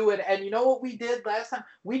 sure, we'll do it. And you know what we did last time?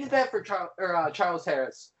 We did that for Charles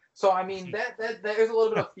Harris. So, I mean, that there's a little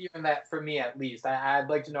bit of fear in that for me, at least. I'd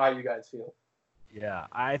like to know how you guys feel. Yeah,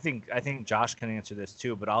 I think Josh can answer this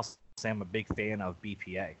too, but I'll say I'm a big fan of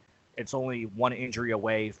BPA. It's only one injury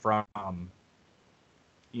away from,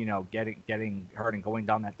 getting hurt and going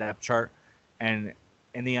down that depth chart. And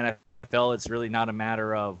in the NFL, it's really not a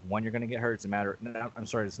matter of when you're going to get hurt. It's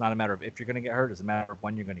not a matter of if you're going to get hurt. It's a matter of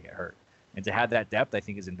when you're going to get hurt. And to have that depth, I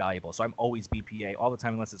think, is invaluable. So I'm always BPA all the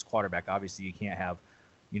time, unless it's quarterback. Obviously, you can't have,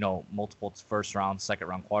 multiple first round, second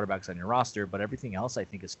round quarterbacks on your roster, but everything else I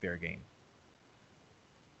think is fair game.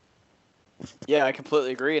 Yeah, I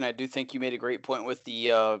completely agree, and I do think you made a great point with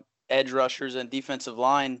the edge rushers and defensive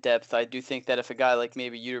line depth. I do think that if a guy like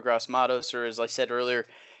maybe Udagras Matos, or as I said earlier,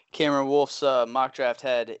 Cameron Wolf's mock draft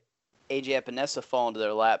had AJ Epinesa fall into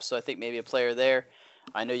their lap, so I think maybe a player there.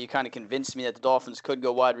 I know you kind of convinced me that the Dolphins could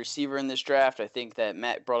go wide receiver in this draft. I think that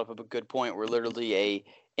Matt brought up a good point. We're literally a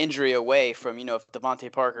injury away from, if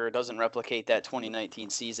Devontae Parker doesn't replicate that 2019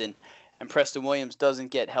 season, and Preston Williams doesn't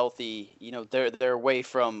get healthy, they're away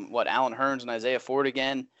from Alan Hearns and Isaiah Ford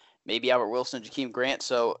again, maybe Albert Wilson, Jakeem Grant.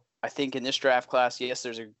 So I think in this draft class, yes,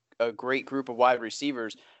 there's a great group of wide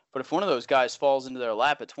receivers, but if one of those guys falls into their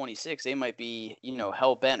lap at 26, they might be,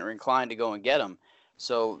 hell bent or inclined to go and get them.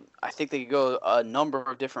 So I think they could go a number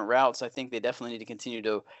of different routes. I think they definitely need to continue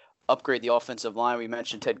to upgrade the offensive line. We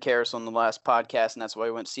mentioned Ted Karras on the last podcast, and that's why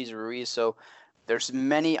we went Cesar Ruiz. So there's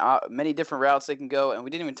many different routes they can go, and we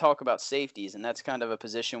didn't even talk about safeties, and that's kind of a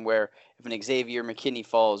position where if an Xavier McKinney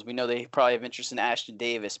falls, we know they probably have interest in Ashton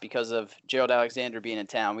Davis because of Gerald Alexander being in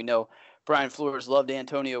town. We know Brian Flores loved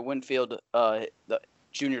Antonio Winfield, the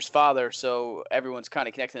junior's father, so everyone's kind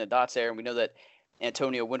of connecting the dots there, and we know that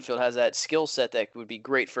Antonio Winfield has that skill set that would be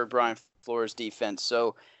great for Brian Flores' defense.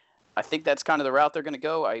 So I think that's kind of the route they're going to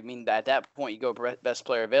go. I mean, at that point, you go best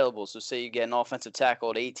player available. So say you get an offensive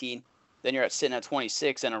tackle at 18, then you're sitting at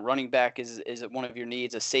 26, and a running back is one of your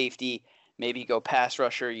needs, a safety, maybe you go pass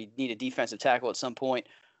rusher, you need a defensive tackle at some point,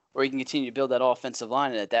 or you can continue to build that offensive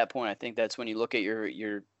line. And at that point, I think that's when you look at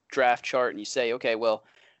your draft chart and you say, okay, well,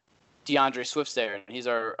 DeAndre Swift's there, and he's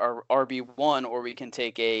our RB1, or we can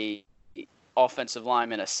take a offensive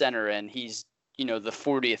lineman, a center, and he's, the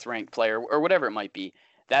 40th ranked player, or whatever it might be.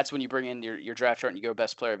 That's when you bring in your draft chart and you go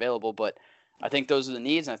best player available. But I think those are the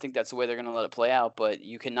needs, and I think that's the way they're going to let it play out. But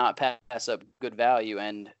you cannot pass up good value.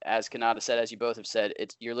 And as Kanata said, as you both have said,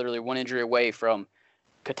 you're literally one injury away from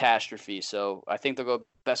catastrophe. So I think they'll go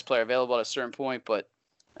best player available at a certain point, but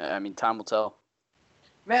I mean, time will tell.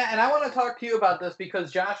 Matt, and I want to talk to you about this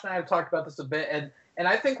because Josh and I have talked about this a bit, and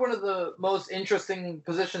I think one of the most interesting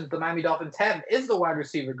positions the Miami Dolphins have is the wide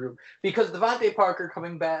receiver group, because Devontae Parker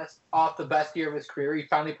coming back off the best year of his career, he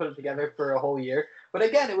finally put it together for a whole year. But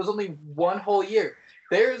again, it was only one whole year.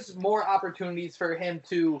 There's more opportunities for him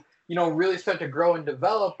to, really start to grow and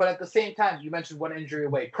develop. But at the same time, you mentioned one injury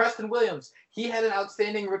away. Preston Williams, he had an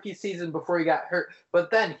outstanding rookie season before he got hurt. But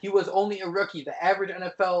then he was only a rookie. The average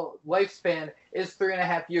NFL lifespan is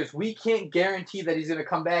 3.5 years. We can't guarantee that he's going to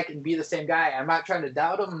come back and be the same guy. I'm not trying to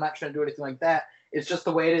doubt him. I'm not trying to do anything like that. It's just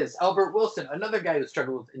the way it is. Albert Wilson, another guy who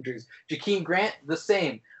struggled with injuries. Jakeem Grant, the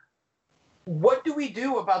same. What do we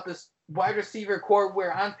do about this wide receiver core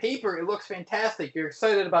where on paper it looks fantastic? You're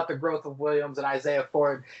excited about the growth of Williams and Isaiah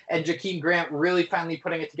Ford and Jakeem Grant really finally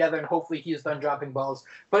putting it together, and hopefully he's done dropping balls.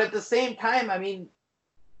 But at the same time, I mean,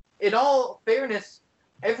 in all fairness,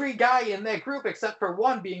 every guy in that group except for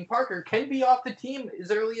one being Parker can be off the team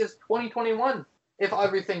as early as 2021 if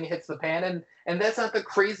everything hits the pan. And that's not the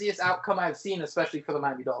craziest outcome I've seen, especially for the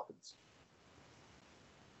Miami Dolphins.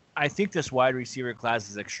 I think this wide receiver class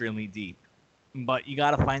is extremely deep, but you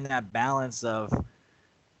got to find that balance of,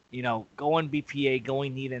 going BPA,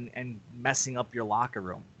 going neat, and messing up your locker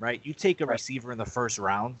room, right? You take a receiver in the first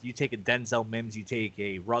round. You take a Denzel Mims. You take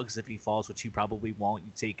a Ruggs if he falls, which he probably won't.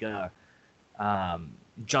 You take a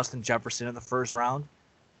Justin Jefferson in the first round.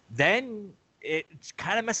 Then it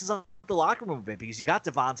kind of messes up the locker room a bit because you got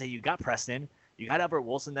Devontae, you got Preston, you got Albert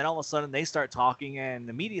Wilson. Then all of a sudden they start talking and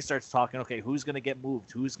the media starts talking. Okay, who's going to get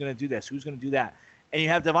moved? Who's going to do this? Who's going to do that? And you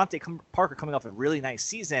have Devontae Parker coming off a really nice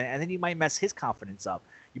season, and then you might mess his confidence up.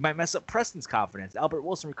 You might mess up Preston's confidence. Albert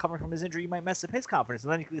Wilson recovering from his injury, you might mess up his confidence.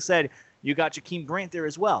 And then, like you said, you got Jakeem Grant there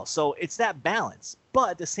as well. So it's that balance.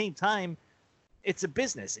 But at the same time, it's a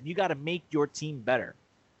business, and you got to make your team better.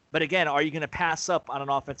 But again, are you going to pass up on an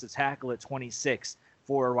offensive tackle at 26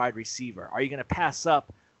 for a wide receiver? Are you going to pass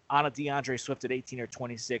up on a DeAndre Swift at 18 or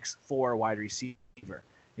 26 for a wide receiver?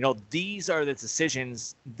 These are the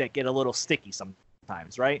decisions that get a little sticky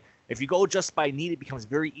sometimes, right? If you go just by need, it becomes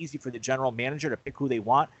very easy for the general manager to pick who they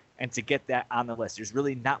want and to get that on the list. There's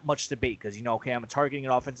really not much debate because, okay, I'm targeting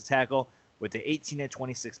an offensive tackle with the 18 and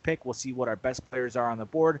 26 pick. We'll see what our best players are on the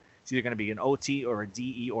board. It's either going to be an OT or a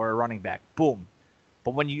DE or a running back. Boom.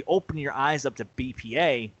 But when you open your eyes up to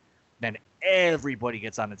BPA, then everybody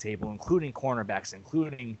gets on the table, including cornerbacks,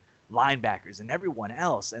 including linebackers, and everyone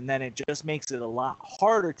else. And then it just makes it a lot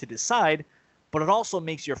harder to decide, but it also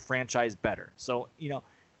makes your franchise better. So,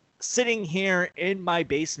 sitting here in my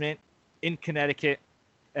basement in Connecticut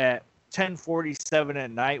at 10:47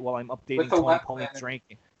 at night while I'm updating Tony Pauline's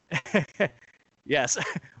ranking. Yes,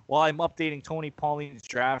 while I'm updating Tony Pauline's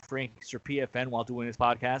draft rankings for PFN while doing this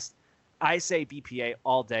podcast, I say BPA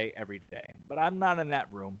all day, every day. But I'm not in that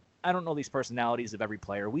room. I don't know these personalities of every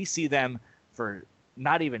player. We see them for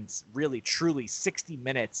not even really truly 60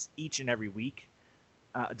 minutes each and every week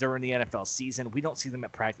during the NFL season. We don't see them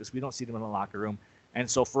at practice. We don't see them in the locker room. And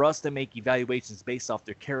so for us to make evaluations based off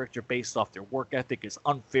their character, based off their work ethic is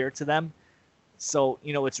unfair to them. So,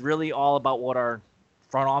 it's really all about what our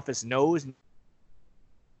front office knows.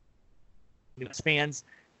 Fans.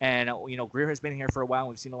 And, Greer has been here for a while.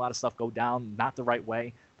 We've seen a lot of stuff go down, not the right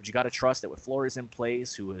way. But you got to trust that with Flores in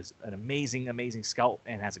place, who is an amazing, amazing scout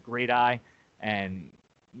and has a great eye. And,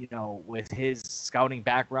 with his scouting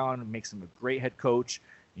background, makes him a great head coach.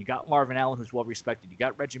 You got Marvin Allen, who's well-respected. You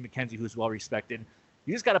got Reggie McKenzie, who's well-respected.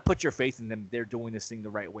 You just got to put your faith in them. They're doing this thing the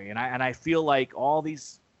right way. And I feel like all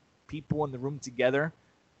these people in the room together,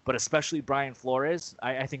 but especially Brian Flores,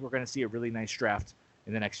 I think we're going to see a really nice draft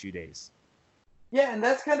in the next few days. Yeah, and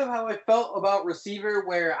that's kind of how I felt about receiver,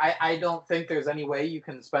 where I don't think there's any way you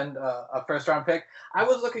can spend a first-round pick. I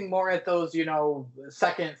was looking more at those,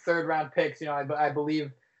 second, third-round picks. I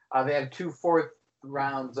believe they have 2 fourth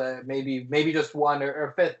rounds, maybe just one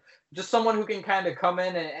or fifth. Just someone who can kind of come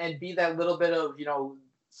in and be that little bit of,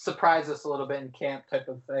 surprise us a little bit in camp type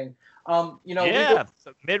of thing. So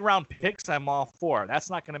mid-round picks, I'm all for. That's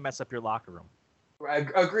not going to mess up your locker room.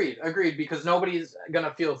 Agreed, because nobody's going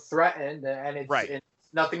to feel threatened, and it's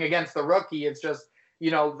nothing against the rookie. It's just,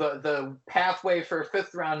 the pathway for a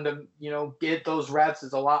fifth round to, get those reps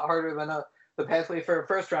is a lot harder than the pathway for a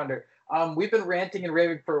first rounder. We've been ranting and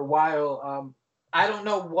raving for a while. I don't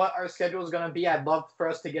know what our schedule is going to be. I'd love for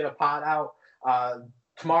us to get a pod out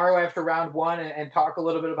tomorrow after round one and talk a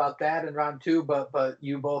little bit about that in round two, but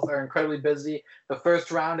you both are incredibly busy. The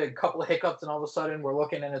first round, a couple of hiccups, and all of a sudden we're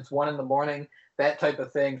looking and it's 1 a.m, that type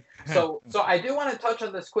of thing. So I do want to touch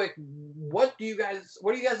on this quick. What are you guys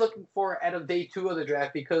looking for out of day 2 of the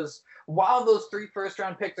draft? Because while those 3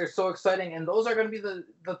 first-round picks are so exciting, and those are going to be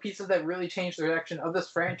the pieces that really change the direction of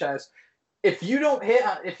this franchise, if you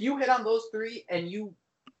hit on those 3 and you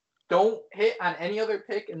don't hit on any other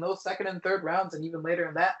pick in those second and third rounds, and even later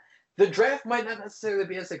in that, the draft might not necessarily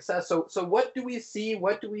be a success. So what do we see?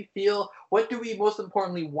 What do we feel? What do we most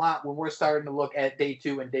importantly want when we're starting to look at day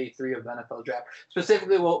 2 and day 3 of the NFL draft?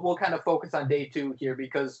 Specifically, we'll kind of focus on day 2 here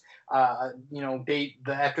because, after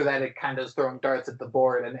that, it kind of is throwing darts at the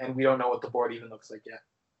board, and we don't know what the board even looks like yet.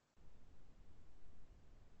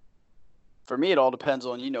 For me, it all depends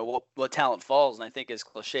on, what talent falls. And I think as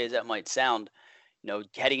cliche as that might sound,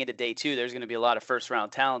 heading into day 2, there's going to be a lot of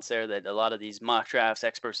first-round talents there that a lot of these mock drafts,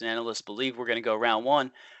 experts, and analysts believe we're going to go round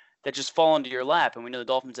 1 that just fall into your lap. And we know the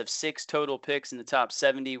Dolphins have 6 total picks in the top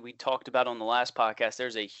 70. We talked about on the last podcast,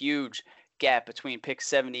 there's a huge gap between pick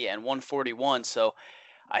 70 and 141. So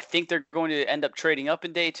I think they're going to end up trading up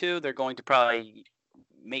in day 2. They're going to probably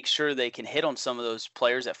make sure they can hit on some of those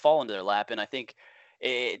players that fall into their lap. And I think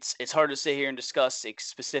it's hard to sit here and discuss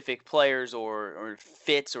specific players or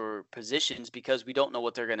fits or positions because we don't know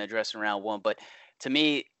what they're going to address in round one. But to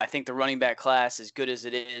me, I think the running back class, as good as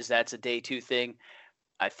it is, that's a day two thing.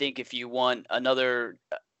 I think if you want another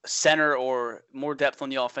center or more depth on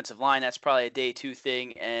the offensive line, that's probably a day two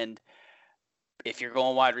thing. And if you're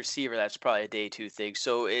going wide receiver, that's probably a day two thing.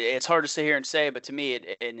 So it's hard to sit here and say, but to me,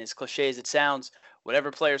 and as cliche as it sounds,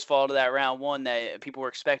 whatever players fall to that round one that people were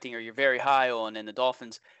expecting or you're very high on, and the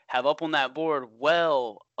Dolphins have up on that board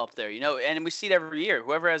well up there, and we see it every year.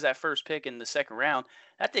 Whoever has that first pick in the second round,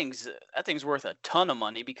 that thing's worth a ton of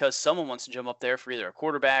money because someone wants to jump up there for either a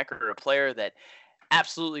quarterback or a player that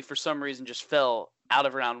absolutely for some reason just fell out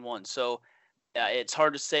of round one. So it's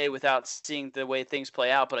hard to say without seeing the way things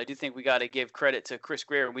play out, but I do think we got to give credit to Chris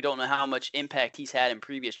Greer. We don't know how much impact he's had in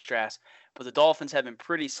previous drafts, but the Dolphins have been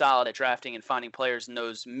pretty solid at drafting and finding players in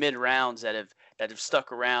those mid rounds that have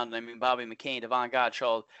stuck around. I mean, Bobby McCain, Devon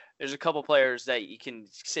Gottschall. There's a couple players that you can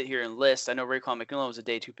sit here and list. I know Raekwon McMillan was a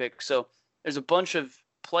day two pick, so there's a bunch of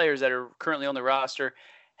players that are currently on the roster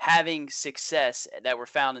having success that were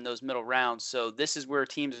found in those middle rounds. So this is where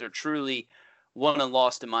teams are truly won and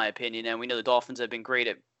lost, in my opinion. And we know the Dolphins have been great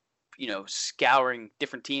at, scouring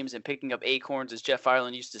different teams and picking up acorns, as Jeff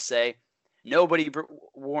Ireland used to say. Nobody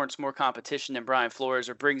warrants more competition than Brian Flores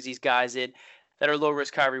or brings these guys in that are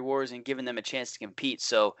low-risk, high rewards and giving them a chance to compete.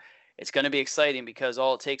 So it's going to be exciting because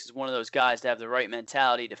all it takes is one of those guys to have the right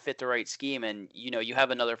mentality to fit the right scheme. And, you have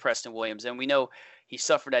another Preston Williams. And we know he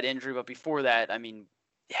suffered that injury, but before that, I mean,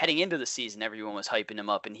 heading into the season, everyone was hyping him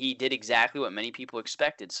up, and he did exactly what many people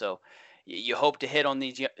expected. So you hope to hit on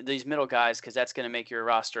these middle guys because that's going to make your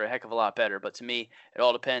roster a heck of a lot better. But to me, it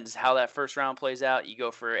all depends how that first round plays out. You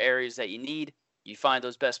go for areas that you need. You find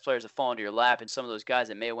those best players that fall into your lap and some of those guys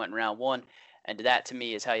that may have went in round one. And that, to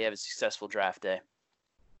me, is how you have a successful draft day.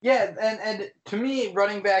 Yeah, and to me,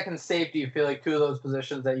 running back and safety feel like two of those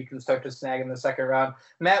positions that you can start to snag in the second round.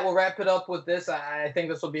 Matt, we'll wrap it up with this. I think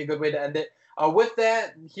this will be a good way to end it. With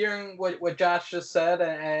that, hearing what Josh just said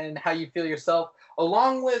and how you feel yourself,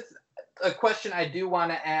 along with a question I do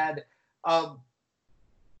want to add, how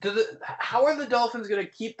are the Dolphins going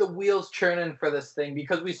to keep the wheels churning for this thing?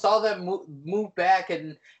 Because we saw them move back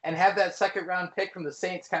and have that second round pick from the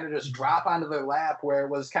Saints kind of just drop onto their lap, where it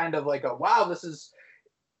was kind of like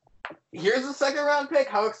here's a second round pick.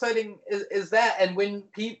 How exciting is that? And when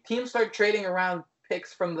teams start trading around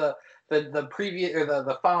picks from the previous or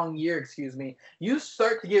the following year, you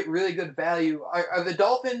start to get really good value. Are the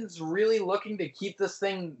Dolphins really looking to keep this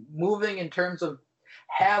thing moving in terms of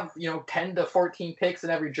have 10 to 14 picks in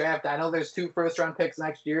every draft? I know there's 2 first round picks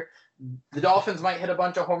next year. The Dolphins might hit a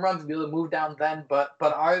bunch of home runs and be able to move down then, but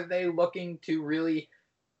are they looking to really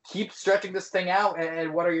keep stretching this thing out?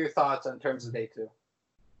 And what are your thoughts in terms of day two?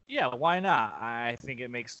 Yeah, why not? I think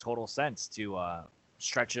it makes total sense to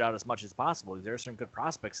stretch it out as much as possible. There are some good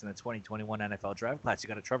prospects in the 2021 NFL draft class. You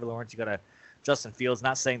got a Trevor Lawrence, you got a Justin Fields.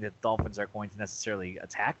 Not saying that the Dolphins are going to necessarily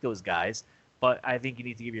attack those guys, but I think you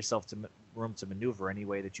need to give yourself room to maneuver any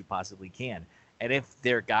way that you possibly can. And if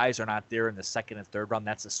their guys are not there in the second and third round,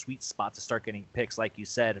 that's a sweet spot to start getting picks, like you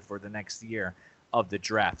said, for the next year of the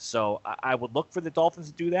draft. So I would look for the Dolphins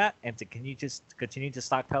to do that and to continue to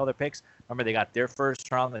stockpile their picks. Remember, they got their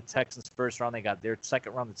first round, the Texans first round. They got their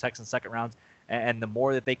second round, the Texans second round. And the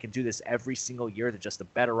more that they can do this every single year, just the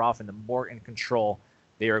better off and the more in control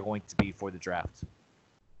they are going to be for the draft.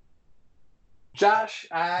 Josh,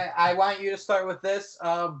 I want you to start with this.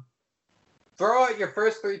 Throw out your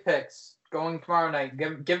first 3 picks going tomorrow night.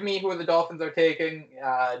 Give me who the Dolphins are taking.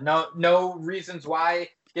 No reasons why.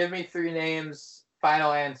 Give me 3 names.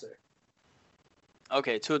 Final answer.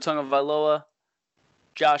 Okay, Tua Tagovailoa,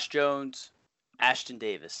 Josh Jones, Ashton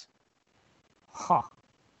Davis. Huh.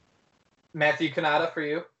 Matthew Canada for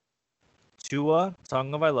you. Tua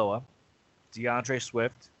Tagovailoa, DeAndre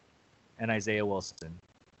Swift, and Isaiah Wilson.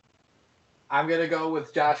 I'm going to go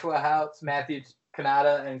with Joshua Houts, Matthew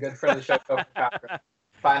Canada, and good friend of the show, Coach Cochran.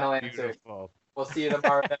 Final answer. Beautiful. We'll see you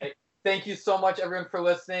tomorrow night. Thank you so much, everyone, for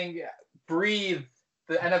listening. Breathe.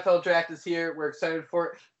 The NFL draft is here. We're excited for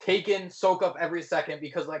it. Take in, soak up every second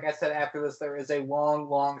because, like I said, after this, there is a long,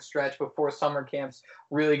 long stretch before summer camps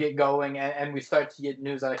really get going and we start to get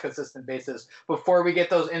news on a consistent basis. Before we get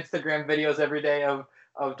those Instagram videos every day of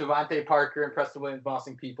Devontae Parker and Preston Williams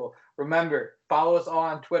bossing people. Remember, follow us all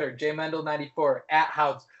on Twitter, jmendel94,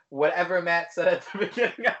 @Houts. Whatever Matt said at the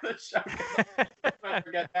beginning of the show. I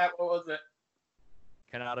forget that. What was it?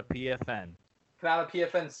 Canada PFN. Canada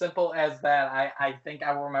PFN, simple as that. I think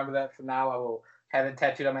I will remember that from now. I will have it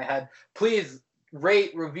tattooed on my head. Please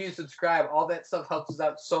rate, review, subscribe. All that stuff helps us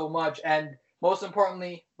out so much. And most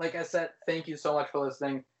importantly, like I said, thank you so much for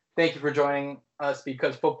listening. Thank you for joining us,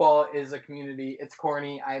 because football is a community. It's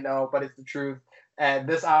corny, I know, but it's the truth. And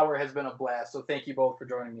this hour has been a blast. So thank you both for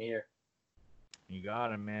joining me here. You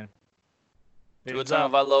got it, man. To a ton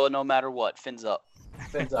of Aloha, no matter what. Fins up.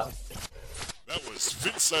 Fins up. That was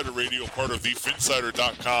Phinsider Radio, part of the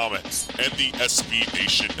Phinsider.com and the SB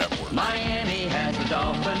Nation Network. Miami has the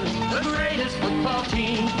Dolphins, the greatest football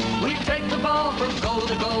team. We take the ball from goal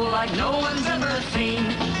to goal like no one's ever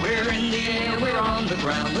seen. We're in the air, we're on the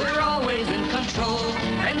ground, we're always in control.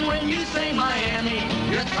 And when you say Miami,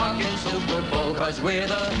 you're talking Super Bowl, 'cause we're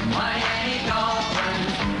the Miami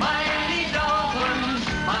Dolphins. Miami Dolphins,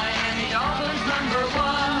 Miami Dolphins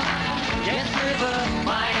 #1. Yes, we're the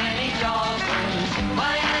Miami Dolphins.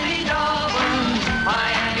 Miami Dolphins,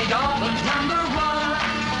 Miami Dolphins #1.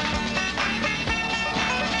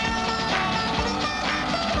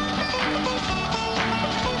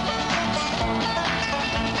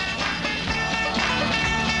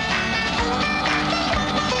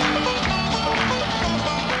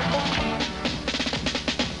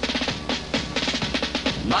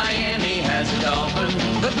 Miami has the Dolphins,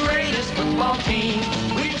 the greatest football team.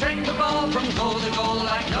 We take the ball from goal to goal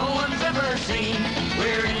like no one's ever seen.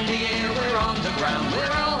 We're in the air, we're on the ground,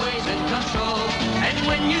 we're always in control. And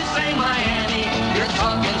when you say Miami, you're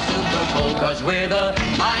talking Super Bowl, 'cause we're the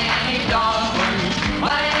Miami Dolphins.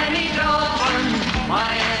 Miami Dolphins,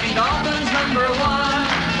 Miami Dolphins #1.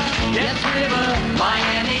 Yes, we're the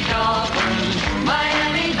Miami Dolphins.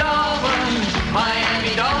 Miami Dolphins,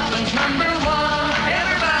 Miami Dolphins #1.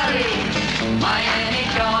 Miami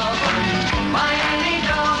Dolphins, Miami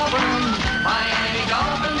Dolphins, Miami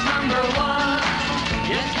Dolphins #1.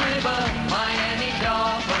 Yes, we're the Miami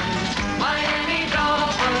Dolphins, Miami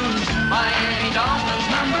Dolphins, Miami Dolphins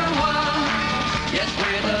 #1. Yes,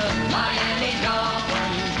 we're the Miami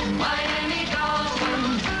Dolphins, Miami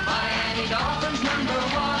Dolphins, Miami Dolphins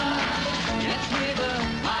 #1.